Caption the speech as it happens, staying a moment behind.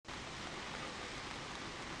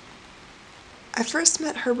I first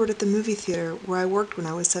met Herbert at the movie theater where I worked when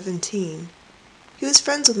I was 17. He was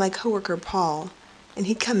friends with my coworker Paul, and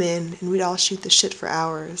he'd come in and we'd all shoot the shit for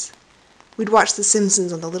hours. We'd watch The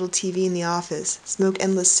Simpsons on the little TV in the office, smoke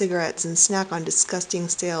endless cigarettes, and snack on disgusting,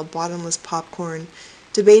 stale, bottomless popcorn,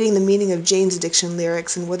 debating the meaning of Jane's Addiction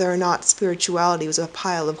lyrics and whether or not spirituality was a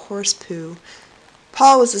pile of horse poo.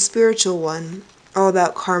 Paul was the spiritual one, all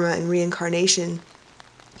about karma and reincarnation.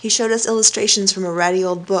 He showed us illustrations from a ratty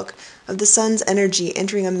old book of the sun's energy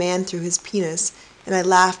entering a man through his penis, and I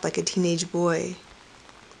laughed like a teenage boy.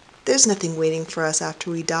 "There's nothing waiting for us after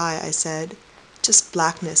we die," I said. "Just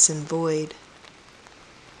blackness and void."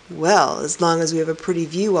 "Well, as long as we have a pretty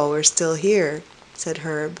view while we're still here," said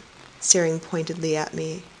Herb, staring pointedly at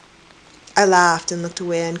me. I laughed and looked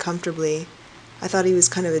away uncomfortably. I thought he was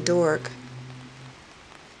kind of a dork.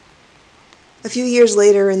 A few years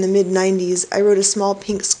later, in the mid-90s, I rode a small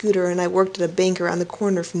pink scooter and I worked at a bank around the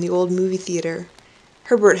corner from the old movie theater.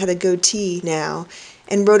 Herbert had a goatee now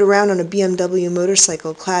and rode around on a BMW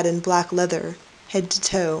motorcycle clad in black leather, head to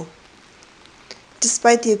toe.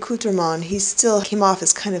 Despite the accoutrement, he still came off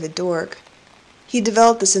as kind of a dork. He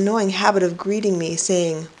developed this annoying habit of greeting me,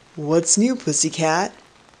 saying, "What's new, Pussycat?"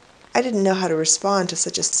 I didn't know how to respond to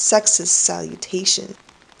such a sexist salutation.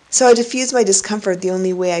 So I diffused my discomfort the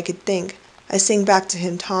only way I could think. I sang back to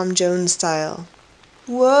him Tom Jones style.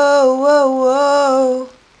 "Whoa, whoa, whoa."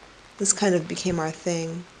 This kind of became our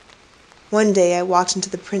thing. One day I walked into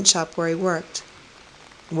the print shop where he worked.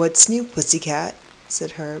 "What's new, Pussycat?"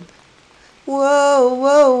 said Herb. "Whoa,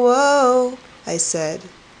 whoa, whoa," I said.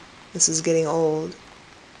 This was getting old.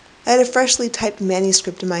 I had a freshly typed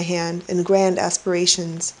manuscript in my hand and grand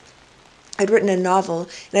aspirations. I'd written a novel,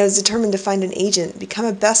 and I was determined to find an agent, become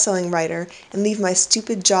a best-selling writer, and leave my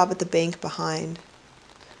stupid job at the bank behind.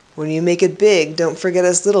 "When you make it big, don't forget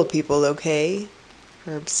us little people, okay?"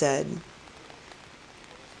 Herb said.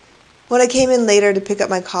 When I came in later to pick up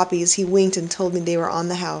my copies, he winked and told me they were on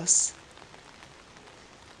the house.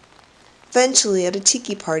 Eventually, at a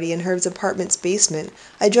tiki party in Herb's apartment's basement,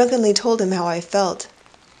 I drunkenly told him how I felt.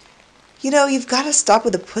 "You know, you've got to stop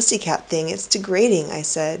with the Pussycat thing. It's degrading," I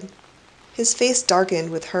said. His face darkened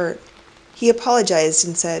with hurt. He apologized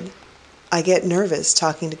and said, "I get nervous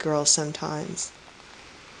talking to girls sometimes."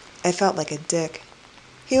 I felt like a dick.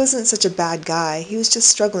 He wasn't such a bad guy. He was just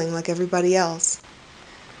struggling like everybody else.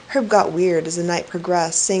 Herb got weird as the night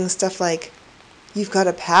progressed, saying stuff like, "You've got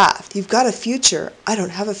a path. You've got a future. I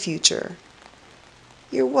don't have a future."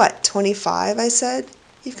 "You're what, 25?" I said.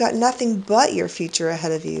 "You've got nothing but your future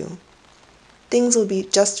ahead of you." "Things will be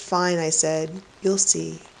just fine," I said. "You'll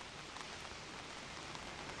see."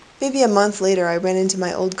 Maybe a month later I ran into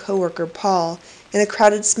my old coworker Paul in a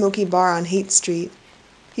crowded smoky bar on Haight Street.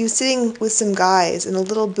 He was sitting with some guys in a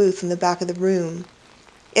little booth in the back of the room.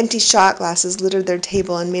 Empty shot glasses littered their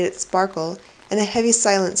table and made it sparkle, and a heavy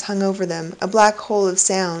silence hung over them, a black hole of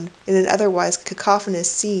sound in an otherwise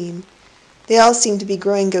cacophonous scene. They all seemed to be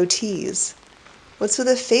growing goatees. "What's with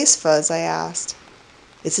the face fuzz?" I asked.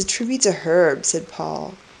 "It's a tribute to Herb," said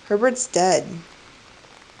Paul. "Herbert's dead."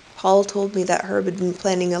 Paul told me that Herb had been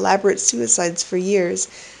planning elaborate suicides for years,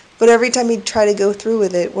 but every time he'd try to go through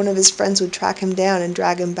with it, one of his friends would track him down and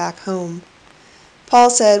drag him back home.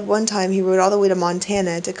 Paul said one time he rode all the way to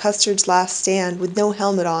Montana to Custer's Last Stand with no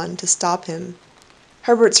helmet on to stop him.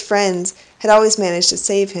 Herbert's friends had always managed to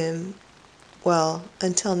save him. Well,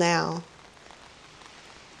 until now.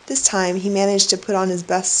 This time he managed to put on his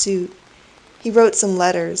best suit. He wrote some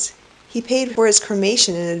letters. He paid for his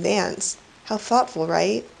cremation in advance. How thoughtful,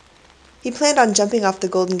 right? He planned on jumping off the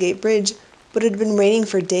Golden Gate Bridge, but it had been raining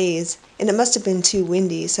for days, and it must have been too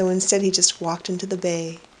windy, so instead he just walked into the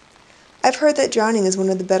bay. I've heard that drowning is one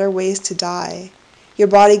of the better ways to die. Your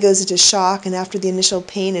body goes into shock, and after the initial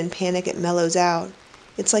pain and panic it mellows out.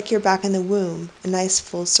 It's like you're back in the womb, a nice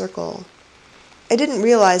full circle. I didn't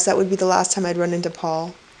realize that would be the last time I'd run into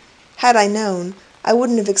Paul. Had I known, I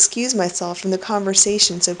wouldn't have excused myself from the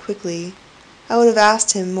conversation so quickly. I would have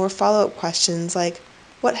asked him more follow-up questions like,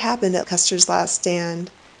 what happened at Custer's Last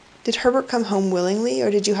Stand? Did Herbert come home willingly,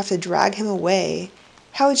 or did you have to drag him away?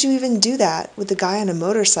 How would you even do that, with the guy on a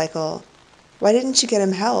motorcycle? Why didn't you get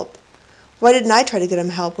him help? Why didn't I try to get him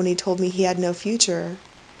help when he told me he had no future?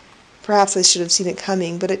 Perhaps I should have seen it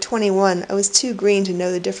coming, but at 21 I was too green to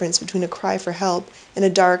know the difference between a cry for help and a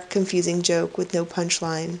dark, confusing joke with no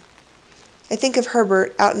punchline. I think of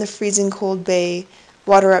Herbert out in the freezing cold bay,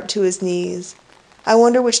 water up to his knees. I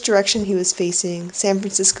wonder which direction he was facing, San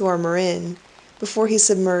Francisco or Marin, before he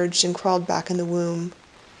submerged and crawled back in the womb.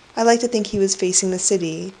 I like to think he was facing the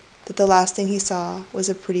city, that the last thing he saw was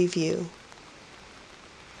a pretty view.